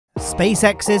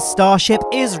SpaceX's Starship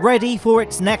is ready for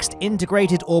its next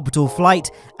integrated orbital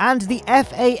flight, and the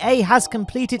FAA has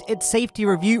completed its safety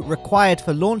review required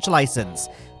for launch license.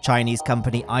 Chinese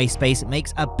company iSpace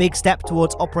makes a big step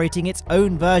towards operating its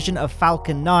own version of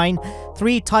Falcon 9.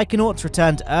 3 taikonauts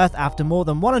return to Earth after more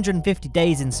than 150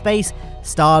 days in space.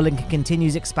 Starlink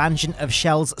continues expansion of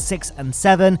Shells 6 and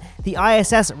 7. The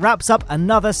ISS wraps up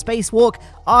another spacewalk.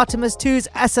 Artemis II's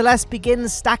SLS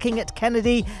begins stacking at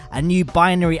Kennedy. A new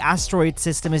binary asteroid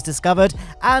system is discovered,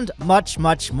 and much,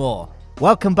 much more.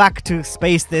 Welcome back to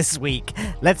Space This Week.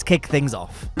 Let's kick things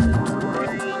off.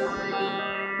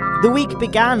 The week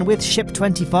began with Ship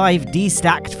 25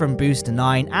 destacked from Booster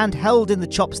 9 and held in the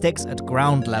chopsticks at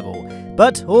ground level.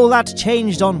 But all that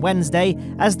changed on Wednesday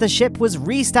as the ship was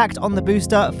restacked on the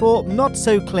booster for not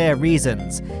so clear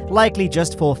reasons, likely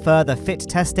just for further fit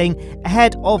testing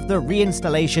ahead of the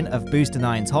reinstallation of Booster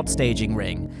 9's hot staging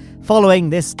ring. Following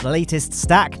this latest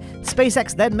stack,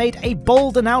 SpaceX then made a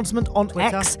bold announcement on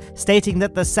Twitter, X, stating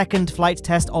that the second flight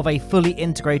test of a fully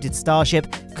integrated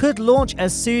Starship could launch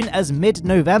as soon as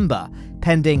mid-November,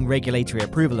 pending regulatory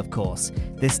approval of course.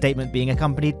 This statement being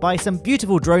accompanied by some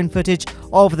beautiful drone footage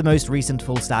of the most recent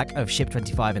full stack of Ship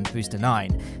 25 and Booster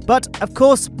 9. But of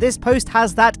course, this post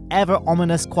has that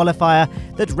ever-ominous qualifier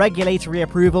that regulatory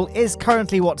approval is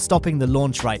currently what's stopping the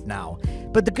launch right now.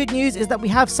 But the good news is that we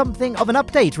have something of an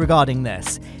update regarding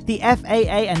this. The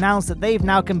FAA announced that they've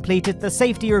now completed the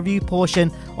safety review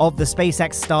portion of the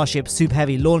SpaceX Starship Super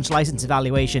Heavy launch license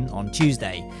evaluation on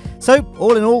Tuesday. So,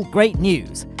 all in all, great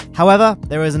news. However,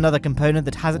 there is another component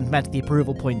that hasn't met the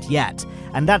approval point yet,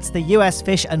 and that's the US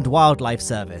Fish and Wildlife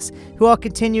Service, who are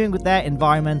continuing with their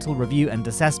environmental review and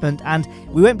assessment, and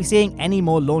we won't be seeing any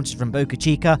more launches from Boca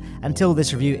Chica until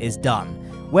this review is done.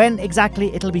 When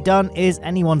exactly it'll be done is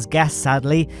anyone's guess,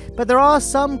 sadly, but there are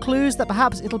some clues that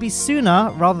perhaps it'll be sooner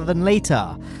rather than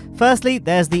later. Firstly,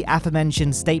 there's the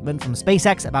aforementioned statement from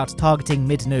SpaceX about targeting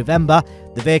mid-November.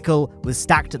 The vehicle was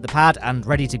stacked at the pad and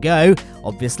ready to go,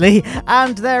 obviously,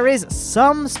 and there is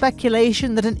some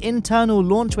speculation that an internal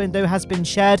launch window has been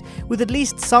shared with at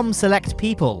least some select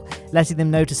people, letting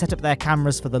them know to set up their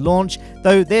cameras for the launch,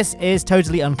 though this is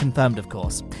totally unconfirmed, of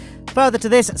course. Further to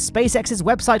this, SpaceX's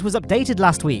website was updated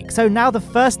last week, so now the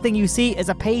first thing you see is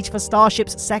a page for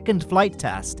Starship's second flight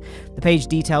test. The page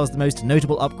details the most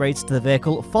notable upgrades to the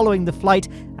vehicle following the flight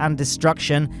and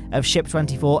destruction of Ship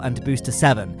 24 and Booster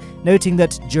 7, noting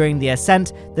that during the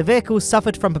ascent, the vehicle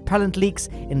suffered from propellant leaks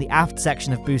in the aft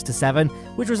section of Booster 7,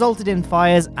 which resulted in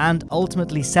fires and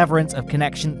ultimately severance of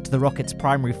connection to the rocket's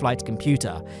primary flight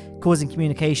computer, causing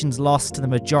communications loss to the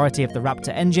majority of the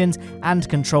Raptor engines and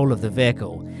control of the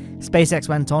vehicle. SpaceX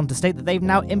went on to state that they've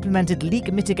now implemented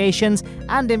leak mitigations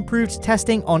and improved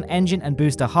testing on engine and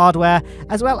booster hardware,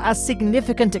 as well as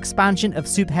significant expansion of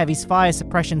Super Heavy's fire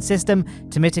suppression system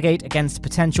to mitigate against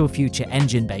potential future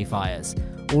engine bay fires.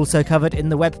 Also covered in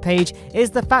the webpage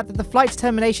is the fact that the flight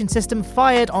termination system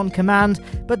fired on command,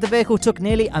 but the vehicle took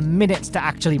nearly a minute to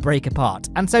actually break apart,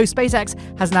 and so SpaceX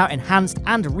has now enhanced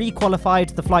and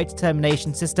requalified the flight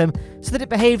termination system so that it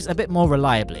behaves a bit more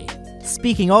reliably.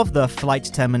 Speaking of the flight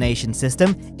termination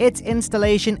system, its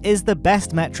installation is the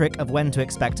best metric of when to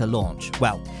expect a launch.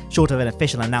 Well, short of an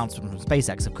official announcement from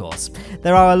SpaceX, of course.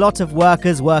 There are a lot of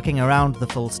workers working around the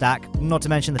full stack, not to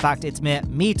mention the fact it's mere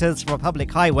meters from a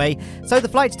public highway, so the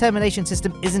flight termination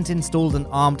system isn't installed and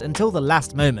armed until the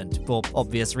last moment, for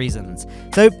obvious reasons.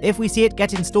 So if we see it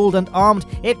get installed and armed,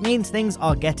 it means things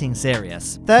are getting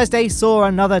serious. Thursday saw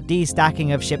another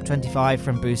destacking of Ship 25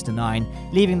 from Booster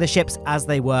 9, leaving the ships as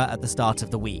they were at the start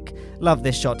of the week. Love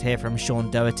this shot here from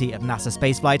Sean Doherty of NASA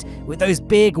Spaceflight with those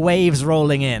big waves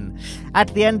rolling in.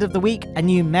 At the end of the week, a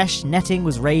new mesh netting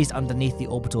was raised underneath the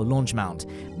orbital launch mount.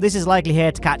 This is likely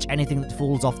here to catch anything that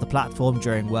falls off the platform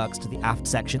during works to the aft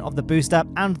section of the booster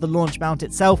and the launch mount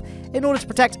itself, in order to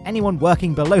protect anyone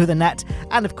working below the net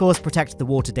and of course protect the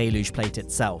water deluge plate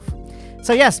itself.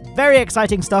 So yes, very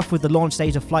exciting stuff with the launch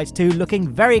date of Flight 2 looking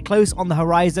very close on the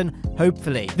horizon,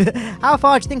 hopefully. How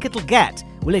far do you think it'll get?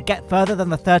 Will it get further than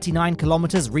the 39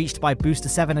 kilometers reached by Booster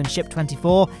 7 and Ship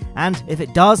 24? And if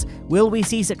it does, will we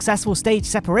see successful stage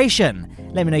separation?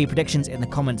 Let me know your predictions in the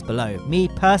comments below. Me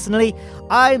personally,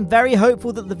 I'm very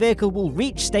hopeful that the vehicle will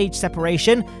reach stage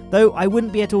separation, though I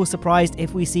wouldn't be at all surprised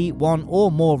if we see one or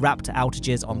more Raptor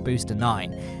outages on Booster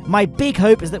 9. My big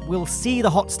hope is that we'll see the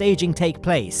hot staging take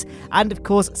place, and of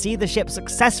course see the ship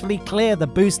successfully clear the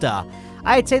booster.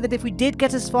 I'd say that if we did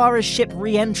get as far as ship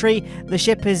re-entry, the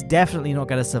ship is definitely not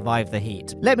going to survive the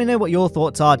heat. Let me know what your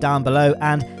thoughts are down below,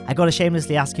 and I gotta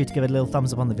shamelessly ask you to give it a little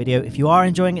thumbs up on the video if you are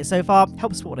enjoying it so far.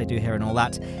 Helps support what I do here and all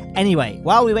that. Anyway,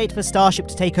 while we wait for Starship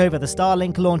to take over the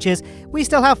Starlink launches, we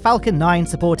still have Falcon 9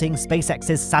 supporting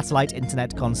SpaceX's satellite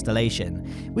internet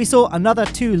constellation. We saw another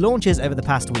 2 launches over the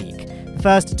past week. The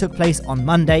first took place on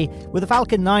Monday, with the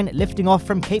Falcon 9 lifting off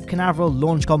from Cape Canaveral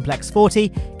Launch Complex 40,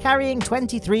 carrying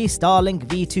 23 Starlink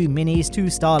V2 minis to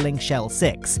Starlink Shell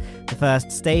 6. The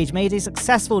first stage made a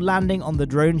successful landing on the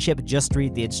drone ship Just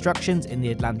Read the Instructions in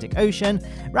the Atlantic Ocean,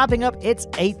 wrapping up its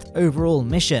 8th overall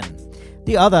mission.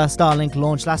 The other Starlink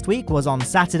launch last week was on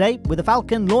Saturday, with the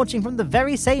Falcon launching from the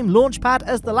very same launch pad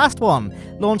as the last one,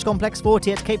 Launch Complex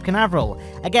 40 at Cape Canaveral,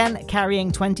 again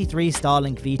carrying 23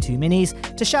 Starlink V2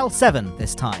 minis to Shell 7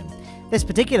 this time. This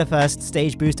particular first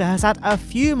stage booster has had a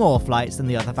few more flights than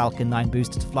the other Falcon 9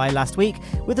 booster to fly last week.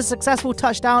 With a successful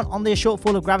touchdown on the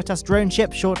shortfall of Gravitas drone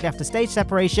ship shortly after stage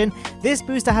separation, this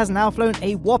booster has now flown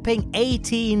a whopping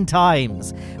 18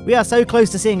 times. We are so close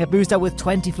to seeing a booster with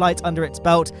 20 flights under its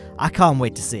belt, I can't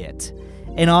wait to see it.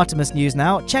 In Artemis news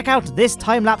now, check out this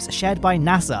time-lapse shared by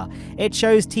NASA. It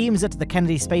shows teams at the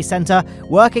Kennedy Space Center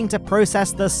working to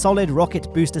process the solid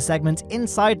rocket booster segments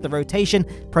inside the rotation,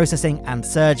 processing, and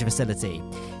surge facility.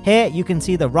 Here you can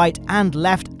see the right and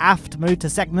left aft motor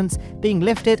segments being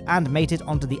lifted and mated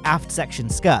onto the aft section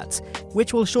skirts,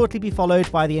 which will shortly be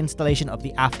followed by the installation of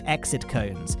the aft exit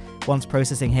cones. Once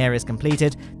processing here is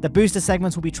completed, the booster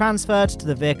segments will be transferred to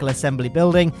the vehicle assembly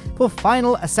building for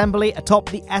final assembly atop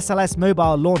the SLS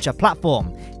mobile launcher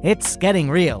platform. It's getting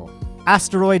real.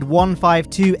 Asteroid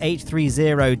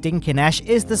 152830 Dinkinesh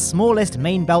is the smallest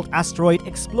main belt asteroid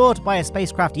explored by a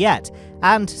spacecraft yet,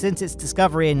 and since its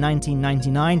discovery in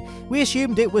 1999, we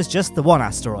assumed it was just the one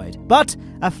asteroid. But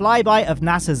a flyby of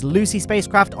NASA's Lucy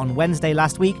spacecraft on Wednesday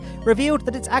last week revealed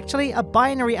that it's actually a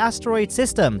binary asteroid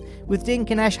system, with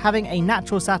Dinkinesh having a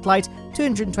natural satellite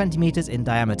 220 meters in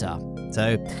diameter.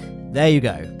 So, there you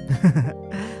go.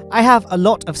 I have a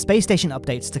lot of space station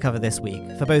updates to cover this week,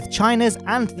 for both China's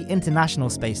and the International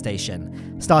Space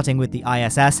Station. Starting with the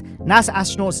ISS, NASA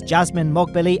astronauts Jasmine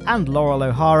Mogbilly and Laurel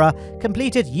O'Hara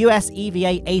completed US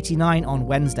EVA 89 on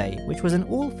Wednesday, which was an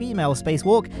all-female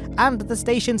spacewalk and the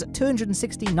station's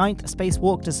 269th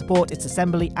spacewalk to support its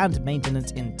assembly and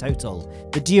maintenance in total.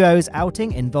 The duo's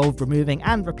outing involved removing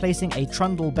and replacing a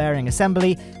trundle bearing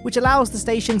assembly, which allows the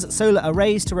station's solar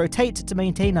arrays to rotate to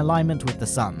maintain alignment with the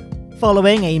sun.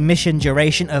 Following a mission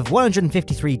duration of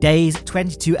 153 days,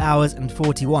 22 hours and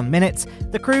 41 minutes,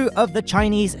 the crew of the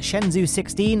Chinese Shenzhou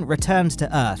 16 returned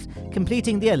to Earth,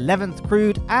 completing the 11th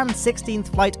crewed and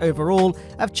 16th flight overall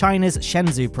of China's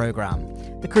Shenzhou program.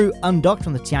 The crew undocked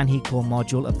from the Tianhe core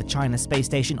module of the China space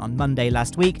station on Monday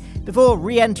last week, before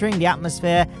re-entering the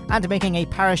atmosphere and making a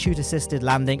parachute-assisted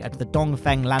landing at the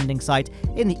Dongfeng landing site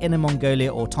in the Inner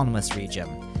Mongolia Autonomous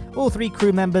Region. All 3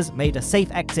 crew members made a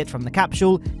safe exit from the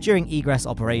capsule during egress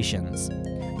operations.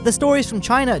 The stories from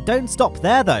China don't stop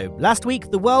there though. Last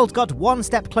week, the world got one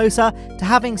step closer to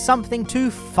having something to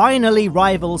finally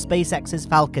rival SpaceX's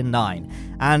Falcon 9.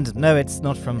 And no, it's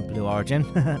not from Blue Origin,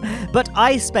 but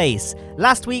iSpace.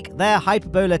 Last week, their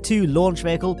Hyperbola 2 launch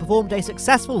vehicle performed a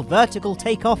successful vertical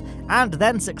takeoff and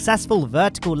then successful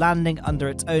vertical landing under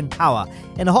its own power,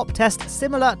 in a hop test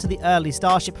similar to the early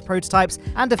Starship prototypes,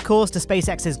 and of course to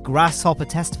SpaceX's Grasshopper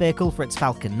test vehicle for its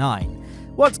Falcon 9.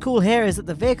 What's cool here is that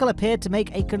the vehicle appeared to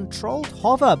make a controlled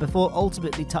hover before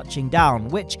ultimately touching down,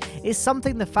 which is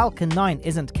something the Falcon 9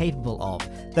 isn't capable of,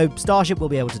 though Starship will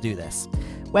be able to do this.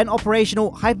 When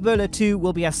operational, Hyperbola 2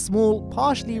 will be a small,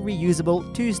 partially reusable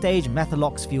 2-stage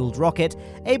Methalox-fueled rocket,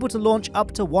 able to launch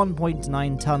up to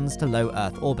 1.9 tons to low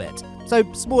Earth orbit. So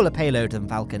smaller payload than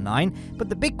Falcon 9, but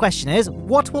the big question is,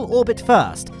 what will orbit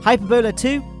first, Hyperbola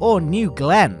 2 or New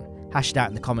Glenn? Hash it out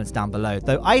in the comments down below,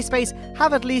 though iSpace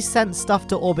have at least sent stuff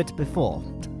to orbit before.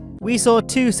 We saw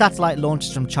 2 satellite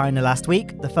launches from China last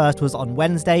week. The first was on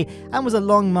Wednesday and was a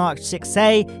Long March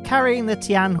 6A, carrying the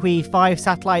Tianhui 5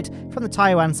 satellite from the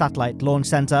Taiwan Satellite Launch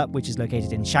Center, which is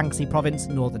located in Shaanxi Province,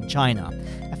 northern China.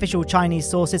 Official Chinese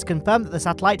sources confirmed that the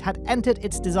satellite had entered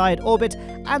its desired orbit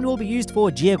and will be used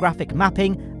for geographic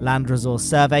mapping, land resource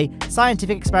survey,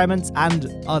 scientific experiments,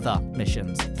 and other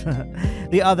missions.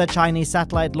 The other Chinese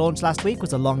satellite launch last week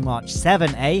was a Long March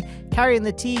 7A, carrying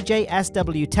the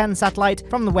TJSW-10 satellite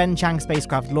from the Wenchang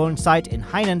spacecraft launch site in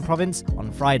Hainan Province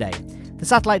on Friday. The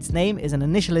satellite's name is an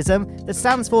initialism that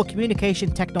stands for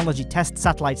Communication Technology Test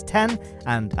Satellite 10,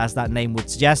 and as that name would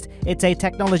suggest, it's a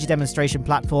technology demonstration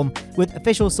platform with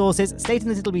official sources stating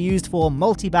that it'll be used for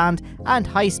multi-band and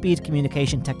high-speed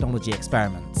communication technology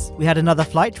experiments. We had another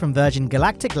flight from Virgin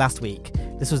Galactic last week.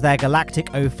 This was their Galactic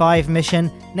 05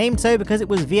 mission, named so because it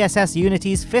was VSS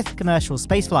Unity's 5th commercial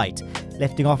spaceflight.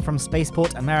 Lifting off from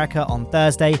Spaceport America on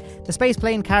Thursday, the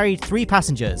spaceplane carried 3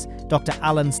 passengers, Dr.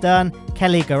 Alan Stern,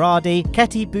 Kelly Garardi,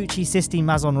 Ketty Bucci Sisti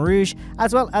Mazon Rouge,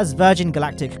 as well as Virgin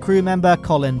Galactic crew member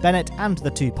Colin Bennett and the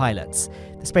 2 pilots.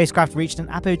 The spacecraft reached an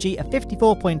apogee of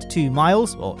 54.2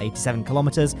 miles, or 87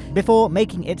 kilometers, before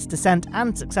making its descent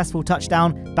and successful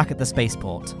touchdown back at the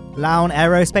spaceport. Lowne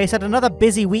Aerospace had another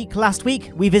busy week last week.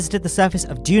 We visited the surface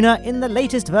of Duna in the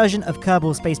latest version of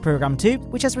Kerbal Space Program 2,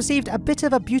 which has received a bit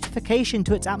of a beautification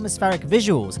to its atmospheric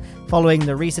visuals, following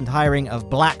the recent hiring of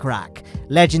BlackRack,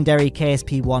 legendary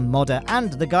KSP-1 modder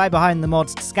and the guy behind the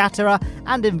mods Scatterer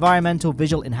and Environmental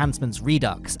Visual Enhancements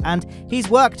Redux, and he's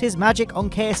worked his magic on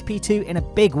KSP-2 in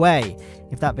a big way.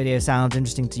 If that video sounds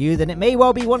interesting to you, then it may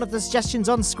well be one of the suggestions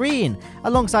on screen,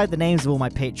 alongside the names of all my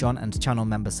Patreon and channel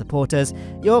member supporters.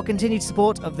 Your continued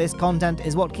support of this content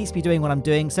is what keeps me doing what I'm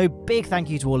doing, so big thank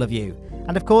you to all of you.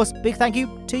 And of course, big thank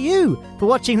you to you for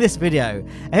watching this video.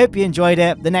 I hope you enjoyed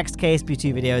it. The next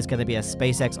KSP2 video is going to be a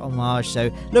SpaceX homage,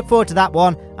 so look forward to that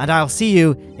one, and I'll see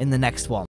you in the next one.